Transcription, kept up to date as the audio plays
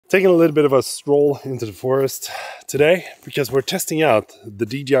Taking a little bit of a stroll into the forest today because we're testing out the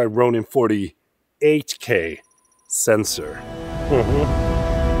DJI RONIN 4D-8K sensor.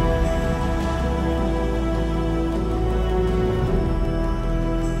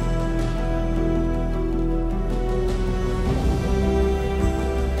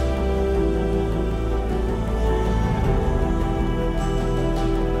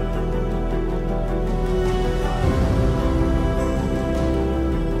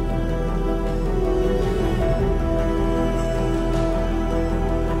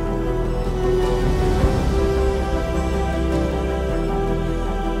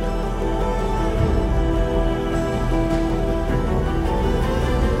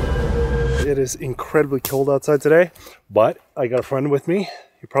 It is incredibly cold outside today, but I got a friend with me.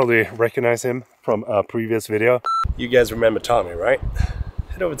 You probably recognize him from a previous video. You guys remember Tommy, right?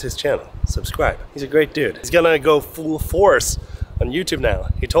 Head over to his channel, subscribe. He's a great dude. He's gonna go full force on YouTube now.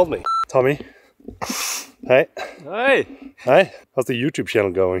 He told me. Tommy, hi. Hi. Hi. How's the YouTube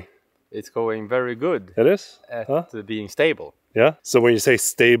channel going? It's going very good. It is? At being stable. Yeah? So when you say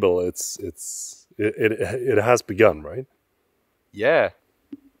stable, it has begun, right? Yeah.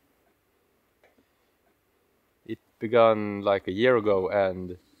 It began like a year ago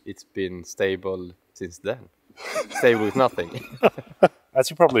and it's been stable since then. Stable with nothing. As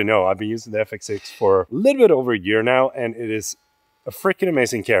you probably know, I've been using the FX6 for a little bit over a year now, and it is a freaking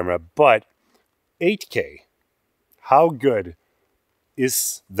amazing camera, but 8K, how good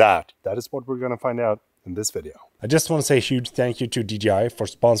is that? That is what we're going to find out in this video. I just want to say a huge thank you to DJI for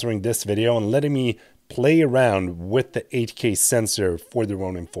sponsoring this video and letting me play around with the 8K sensor for the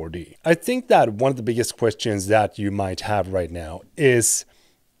RONIN 4D. I think that one of the biggest questions that you might have right now is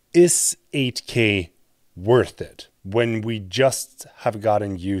 8K worth it when we just have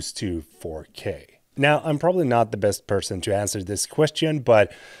gotten used to 4K? Now, I'm probably not the best person to answer this question,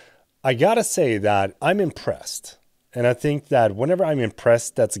 but I gotta say that I'm impressed. And I think that whenever I'm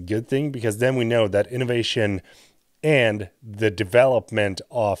impressed, that's a good thing, because then we know that innovation and the development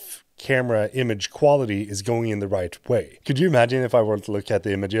of camera image quality is going in the right way. Could you imagine if I were to look at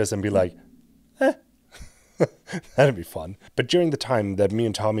the images and be like, that'd be fun. But during the time that me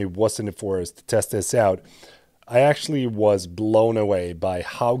and Tommy was in the forest to test this out, I actually was blown away by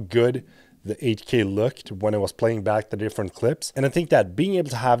how good the 8K looked when I was playing back the different clips. And I think that being able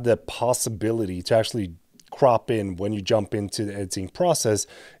to have the possibility to actually crop in when you jump into the editing process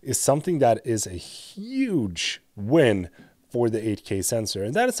is something that is a huge win for the 8K sensor.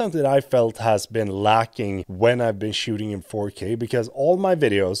 And that is something that I felt has been lacking when I've been shooting in 4K, because all my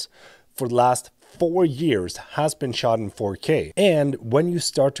videos for the last 4 years has been shot in 4K. And when you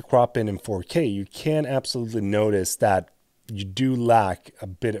start to crop in 4K, you can absolutely notice that you do lack a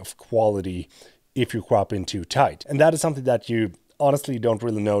bit of quality if you crop in too tight. And that is something that you honestly don't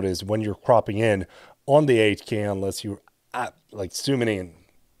really notice when you're cropping in on the 8K unless you're like zooming in.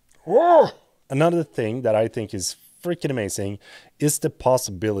 Another thing that I think is freaking amazing is the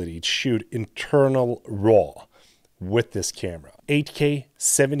possibility to shoot internal RAW with this camera. 8K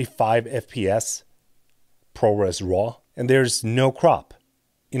 75 FPS ProRes RAW, and there's no crop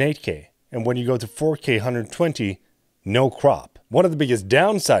in 8K. And when you go to 4K 120, no crop. One of the biggest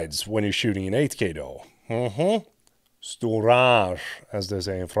downsides when you're shooting in 8K though, storage, as they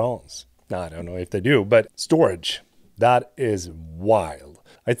say in France. Now, I don't know if they do, but storage, that is wild.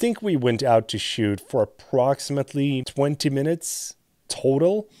 I think we went out to shoot for approximately 20 minutes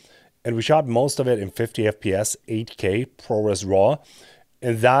total, and we shot most of it in 50 FPS 8K ProRes RAW,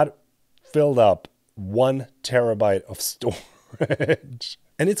 and that filled up 1 terabyte of storage.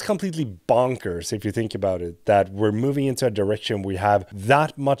 And it's completely bonkers if you think about it, that we're moving into a direction we have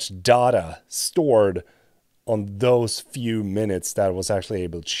that much data stored on those few minutes that I was actually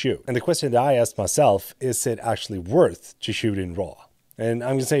able to shoot. And the question that I asked myself, is it actually worth to shoot in RAW? And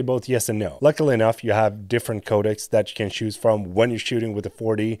I'm gonna say both yes and no. Luckily enough, you have different codecs that you can choose from when you're shooting with the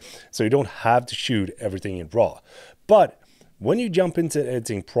 4D, so you don't have to shoot everything in RAW. But when you jump into the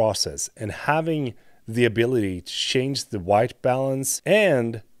editing process and having the ability to change the white balance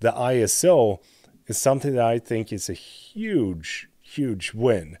and the ISO is something that I think is a huge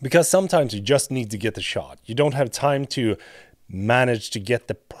win. Because sometimes you just need to get the shot. You don't have time to manage to get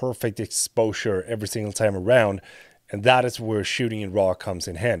the perfect exposure every single time around. And that is where shooting in RAW comes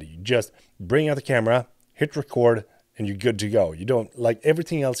in handy. You just bring out the camera, hit record, and you're good to go. You don't, like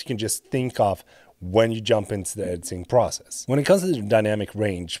everything else you can just think of when you jump into the editing process. When it comes to the dynamic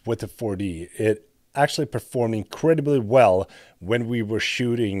range with the 4D, it actually performed incredibly well when we were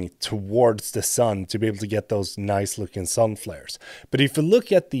shooting towards the sun to be able to get those nice looking sun flares. But if you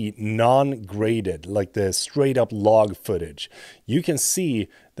look at the non-graded, like the straight up log footage, you can see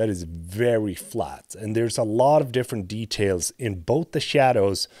that it's very flat, and there's a lot of different details in both the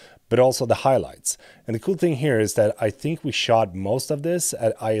shadows but also the highlights. And the cool thing here is that I think we shot most of this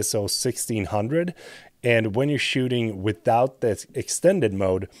at ISO 1600, and when you're shooting without the extended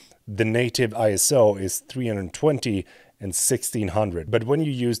mode, the native ISO is 320 and 1600. But when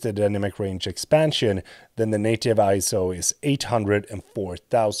you use the dynamic range expansion, then the native ISO is 800 and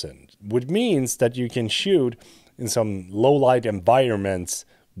 4000, which means that you can shoot in some low light environments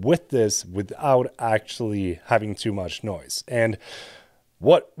with this without actually having too much noise. And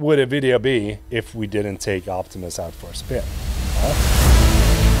what would a video be if we didn't take Optimus out for a spin?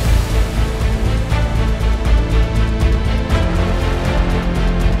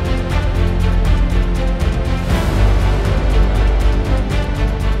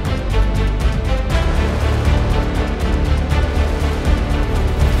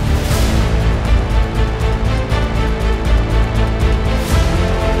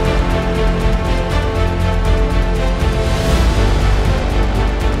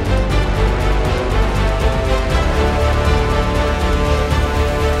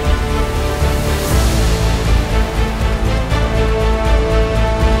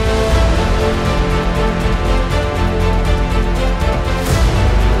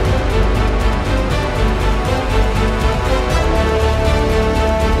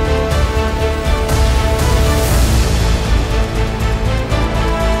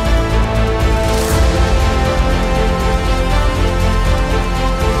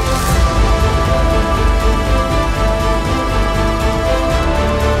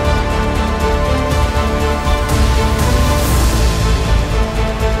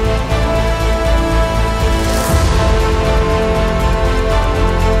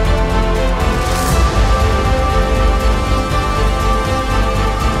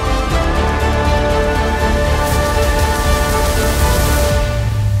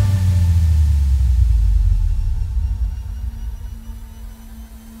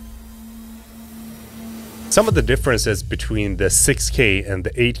 Some of the differences between the 6K and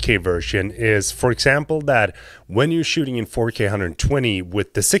the 8K version is, for example, that when you're shooting in 4K 120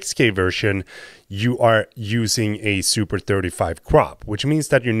 with the 6K version, you are using a Super 35 crop, which means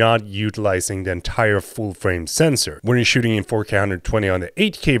that you're not utilizing the entire full frame sensor. When you're shooting in 4K 120 on the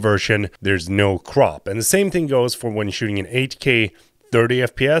 8K version, there's no crop. And the same thing goes for when you're shooting in 8K 30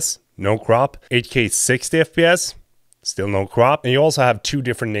 FPS, no crop, 8K 60 FPS, still no crop. And you also have two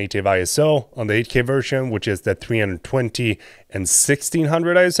different native ISO on the 8K version, which is the 320 and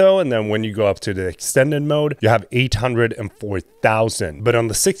 1600 ISO. And then when you go up to the extended mode, you have 800 and 4000. But on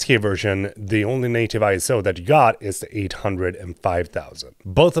the 6K version, the only native ISO that you got is the 800 and 5000.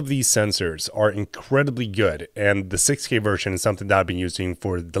 Both of these sensors are incredibly good. And the 6K version is something that I've been using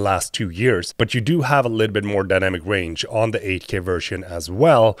for the last 2 years. But you do have a little bit more dynamic range on the 8K version as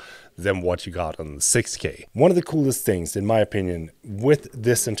well than what you got on the 6K. One of the coolest things, in my opinion, with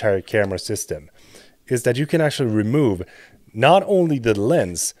this entire camera system is that you can actually remove not only the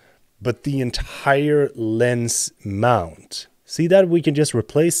lens, but the entire lens mount. See that? We can just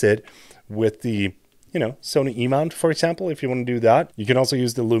replace it with the Sony E-mount, for example, if you want to do that. You can also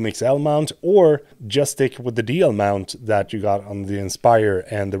use the Lumix L mount or just stick with the DL mount that you got on the Inspire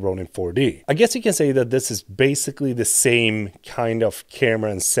and the Ronin 4D. I guess you can say that this is basically the same kind of camera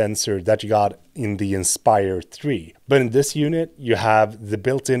and sensor that you got in the Inspire 3. But in this unit, you have the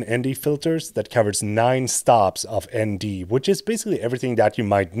built-in ND filters that covers 9 stops of ND, which is basically everything that you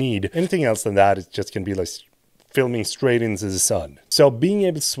might need. Anything else than that, it just can be like filming straight into the sun. So being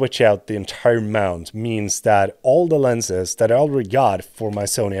able to switch out the entire mount means that all the lenses that I already got for my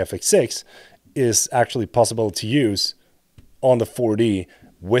Sony FX6 is actually possible to use on the 4D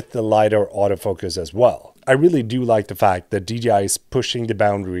with the LiDAR autofocus as well. I really do like the fact that DJI is pushing the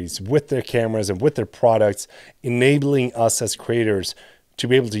boundaries with their cameras and with their products, enabling us as creators to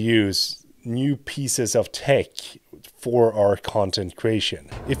be able to use new pieces of tech for our content creation.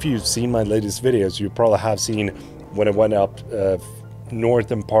 If you've seen my latest videos, you probably have seen when I went up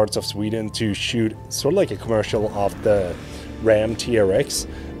northern parts of Sweden to shoot sort of like a commercial of the Ram TRX.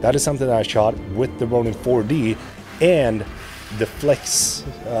 That is something that I shot with the Ronin 4D and the Flex,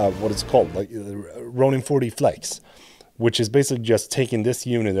 what it's called, like Ronin 4D Flex, which is basically just taking this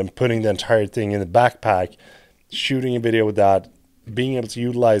unit and putting the entire thing in the backpack, shooting a video with that, being able to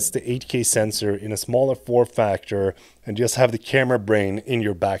utilize the 8K sensor in a smaller form factor and just have the camera brain in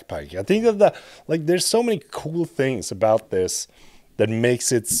your backpack. I think that there's so many cool things about this that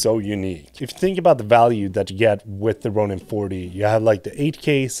makes it so unique. If you think about the value that you get with the Ronin 40, you have like the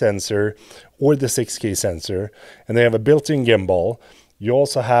 8K sensor or the 6K sensor, and they have a built-in gimbal. You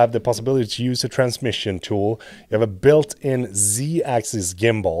also have the possibility to use a transmission tool. You have a built-in Z-axis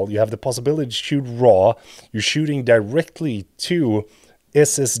gimbal. You have the possibility to shoot RAW. You're shooting directly to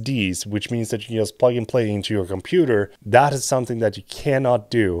SSDs, which means that you can just plug and play into your computer. That is something that you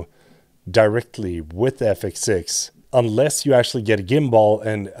cannot do directly with the FX6 unless you actually get a gimbal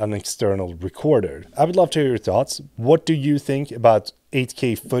and an external recorder. I would love to hear your thoughts. What do you think about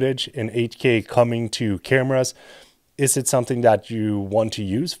 8K footage and 8K coming to cameras? Is it something that you want to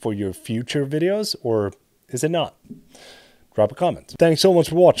use for your future videos, or is it not? Drop a comment. Thanks so much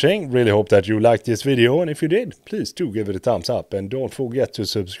for watching. Really hope that you liked this video, and if you did, please do give it a thumbs up and don't forget to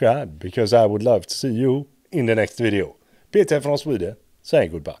subscribe, because I would love to see you in the next video. Peter from Sweden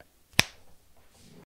saying goodbye.